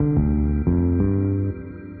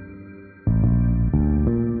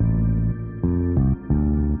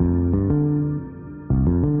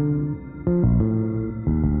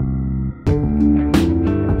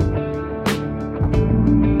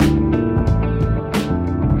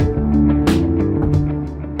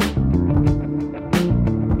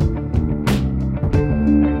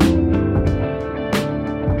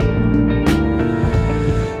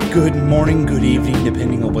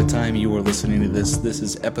time you are listening to this, this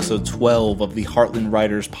is episode 12 of the Heartland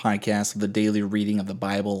Writers podcast of the daily reading of the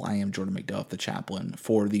Bible. I am Jordan McDuff, the chaplain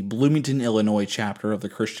for the Bloomington, Illinois chapter of the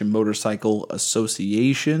Christian Motorcycle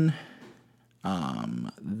Association.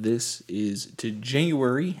 This is to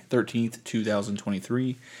January 13th,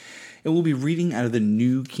 2023. And we'll be reading out of the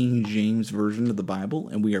New King James Version of the Bible,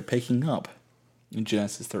 and we are picking up in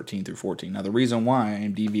Genesis 13 through 14. Now, the reason why I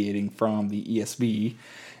am deviating from the ESV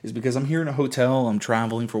is because I'm here in a hotel, I'm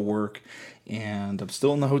traveling for work, and I'm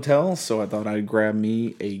still in the hotel, so I thought I'd grab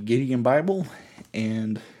me a Gideon Bible,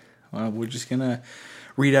 and we're just going to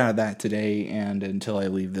read out of that today and until I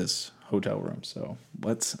leave this hotel room. So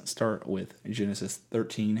let's start with Genesis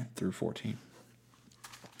 13 through 14.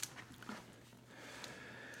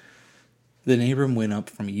 Then Abram went up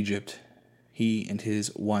from Egypt, he and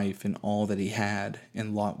his wife and all that he had,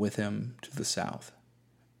 and Lot with him to the south.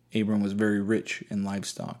 Abram was very rich in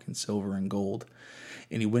livestock and silver and gold,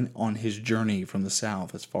 and he went on his journey from the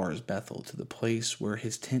south as far as Bethel, to the place where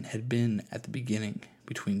his tent had been at the beginning,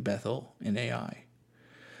 between Bethel and Ai,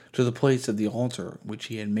 to the place of the altar which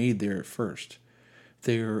he had made there at first.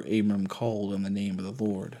 There Abram called on the name of the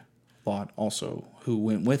Lord. Lot also, who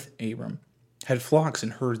went with Abram, had flocks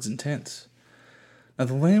and herds and tents. Now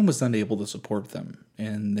the land was not able to support them,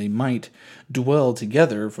 and they might dwell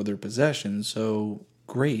together for their possessions, so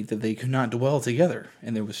great that they could not dwell together.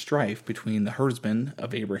 And there was strife between the herdsmen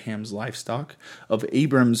of Abram's livestock, and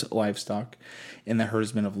the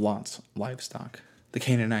herdsmen of Lot's livestock. The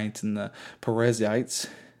Canaanites and the Perizzites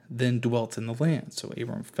then dwelt in the land. So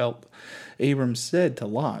Abram said to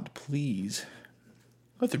Lot, "Please,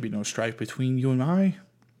 let there be no strife between you and I,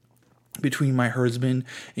 between my herdsmen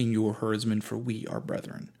and your herdsmen, for we are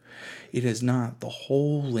brethren. It is not the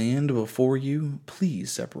whole land before you.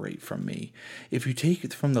 Please separate from me. If you take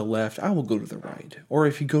it from the left, I will go to the right. Or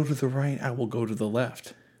if you go to the right, I will go to the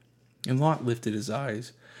left." And Lot lifted his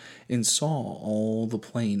eyes and saw all the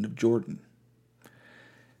plain of Jordan.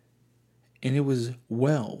 And it was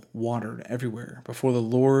well watered everywhere before the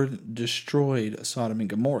Lord destroyed Sodom and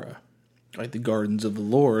Gomorrah, like the gardens of the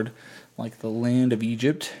Lord, like the land of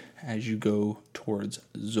Egypt, as you go towards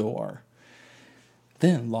Zoar.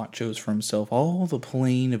 Then Lot chose for himself all the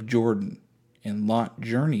plain of Jordan, and Lot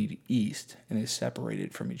journeyed east and is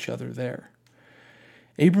separated from each other there.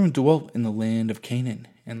 Abram dwelt in the land of Canaan,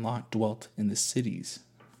 and Lot dwelt in the cities.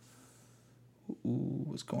 Ooh,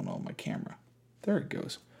 what's going on with my camera? There it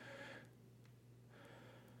goes.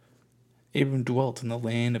 Abram dwelt in the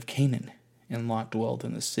land of Canaan, and Lot dwelt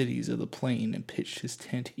in the cities of the plain, and pitched his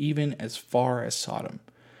tent even as far as Sodom.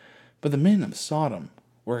 But the men of Sodom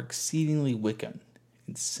were exceedingly wicked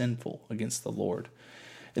and sinful against the Lord.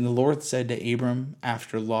 And the Lord said to Abram,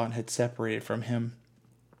 after Lot had separated from him,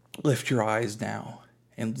 "Lift your eyes now,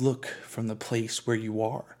 and look from the place where you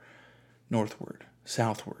are, northward,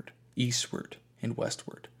 southward, eastward, and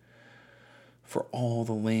westward. For all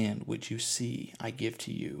the land which you see I give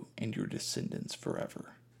to you and your descendants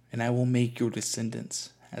forever. And I will make your descendants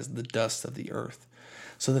as the dust of the earth,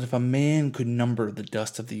 so that if a man could number the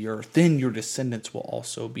dust of the earth, then your descendants will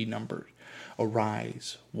also be numbered.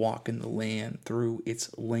 Arise, walk in the land through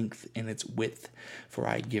its length and its width, for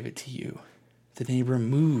I give it to you." Then Abram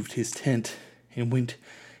moved his tent and went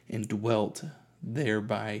and dwelt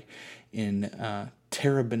thereby in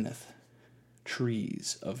terebinth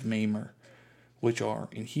trees of Mamre, which are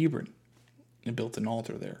in Hebron, and built an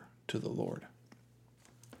altar there to the Lord.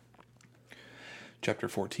 Chapter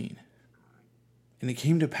 14. And it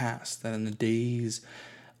came to pass that in the days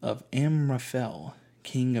of Amraphel,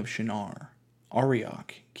 king of Shinar,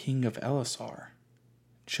 Arioch, king of Elasar,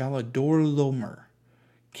 Chaladorlomer,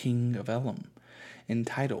 king of Elam, and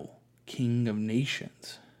Tidal, king of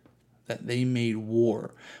nations, that they made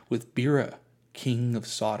war with Bera, king of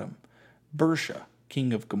Sodom, Bersha,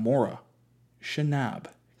 king of Gomorrah, Shinab,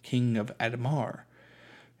 king of Admar,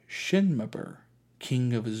 Shinmeber,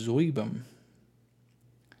 king of Zoibam,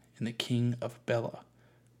 and the king of Bela,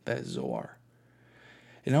 that is Zoar.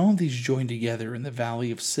 And all these joined together in the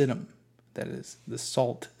valley of Siddim, that is the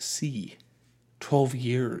salt sea. 12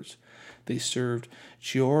 years they served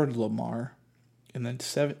Cheordlomar. In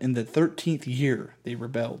the 13th year they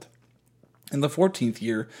rebelled. In the 14th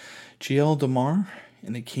year, Cheeldomar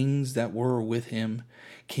and the kings that were with him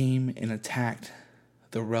came and attacked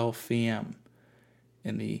the Rephaim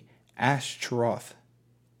and the Ashtaroth,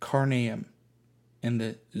 Karnaim, and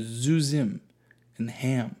the Zuzim, and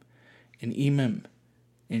Ham, and Emim,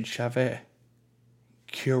 and Shaveh,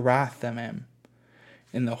 Kirathimim,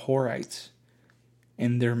 and the Horites,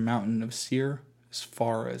 and their mountain of Seir, as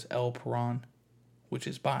far as El Paran, which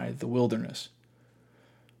is by the wilderness.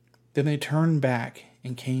 Then they turned back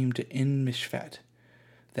and came to En-Mishpat,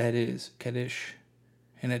 that is, Kadesh,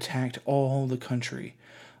 and attacked all the country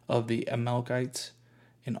of the Amalekites,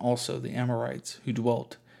 and also the Amorites who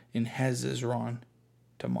dwelt in Hazezron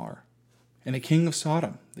Tamar. And the king of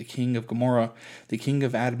Sodom, the king of Gomorrah, the king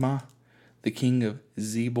of Admah, the king of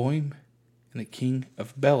Zeboim, and the king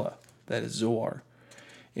of Bela, that is Zoar,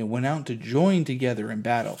 and went out to join together in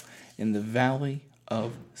battle in the valley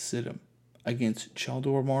of Siddim against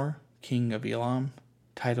Chaldormar, king of Elam,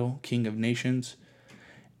 Tidal, king of nations,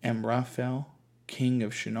 Amraphel, king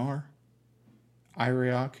of Shinar,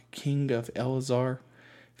 Arioch, king of Elazar,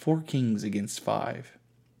 4 kings against 5.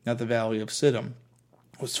 Now the valley of Siddim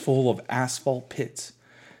was full of asphalt pits,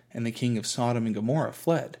 and the king of Sodom and Gomorrah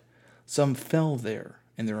fled. Some fell there,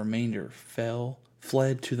 and the remainder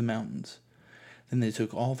fled to the mountains. Then they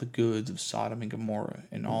took all the goods of Sodom and Gomorrah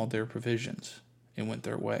and all their provisions, and went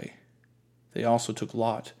their way. They also took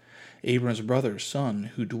Lot, Abram's brother's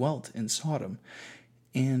son, who dwelt in Sodom,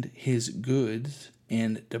 and his goods,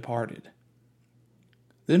 and departed.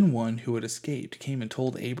 Then one who had escaped came and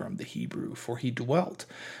told Abram the Hebrew, for he dwelt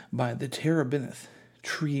by the Terebinth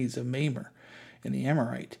trees of Mamre, and the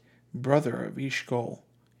Amorite, brother of Eshcol,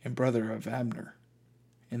 and brother of Abner,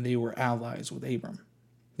 and they were allies with Abram.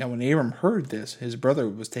 Now when Abram heard this, his brother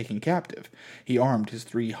was taken captive. He armed his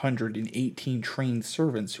 318 trained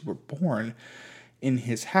servants who were born in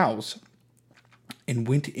his house, and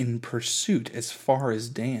went in pursuit as far as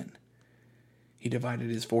Dan. He divided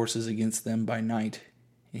his forces against them by night,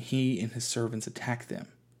 and he and his servants attacked them,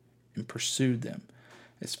 and pursued them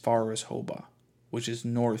as far as Hobah, which is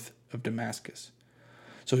north of Damascus.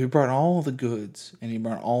 So he brought all the goods, and he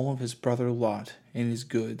brought all of his brother Lot and his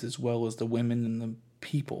goods, as well as the women and the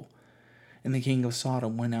people. And the king of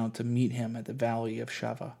Sodom went out to meet him at the valley of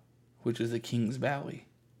Shaveh, which is the king's valley,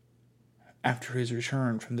 after his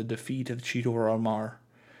return from the defeat of Chedorlaomer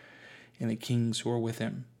and the kings who were with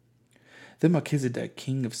him. Then Melchizedek,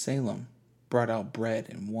 king of Salem, brought out bread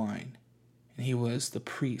and wine, and he was the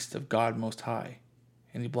priest of God Most High.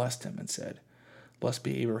 And he blessed him and said, Blessed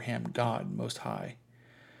be Abraham, God Most High,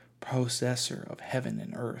 possessor of heaven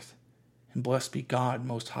and earth, and blessed be God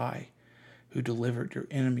Most High, who delivered your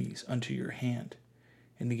enemies unto your hand,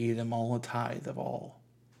 and he gave them all a tithe of all.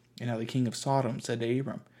 And now the king of Sodom said to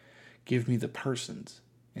Abram, Give me the persons,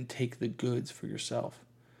 and take the goods for yourself.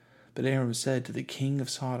 But Abram said to the king of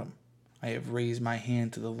Sodom, I have raised my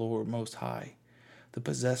hand to the Lord Most High, the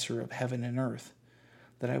possessor of heaven and earth,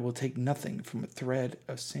 that I will take nothing from a thread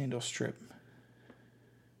of sandal strip.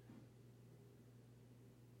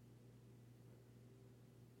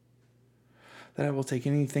 That I will take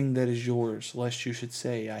anything that is yours, lest you should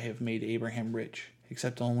say, I have made Abraham rich,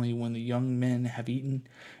 except only when the young men have eaten,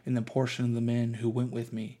 and the portion of the men who went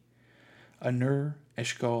with me, Ner,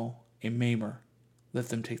 Eshcol, and Mamre, let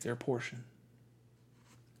them take their portion.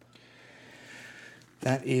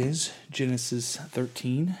 That is Genesis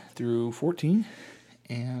 13 through 14,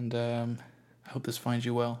 and I hope this finds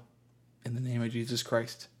you well. In the name of Jesus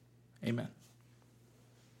Christ, amen.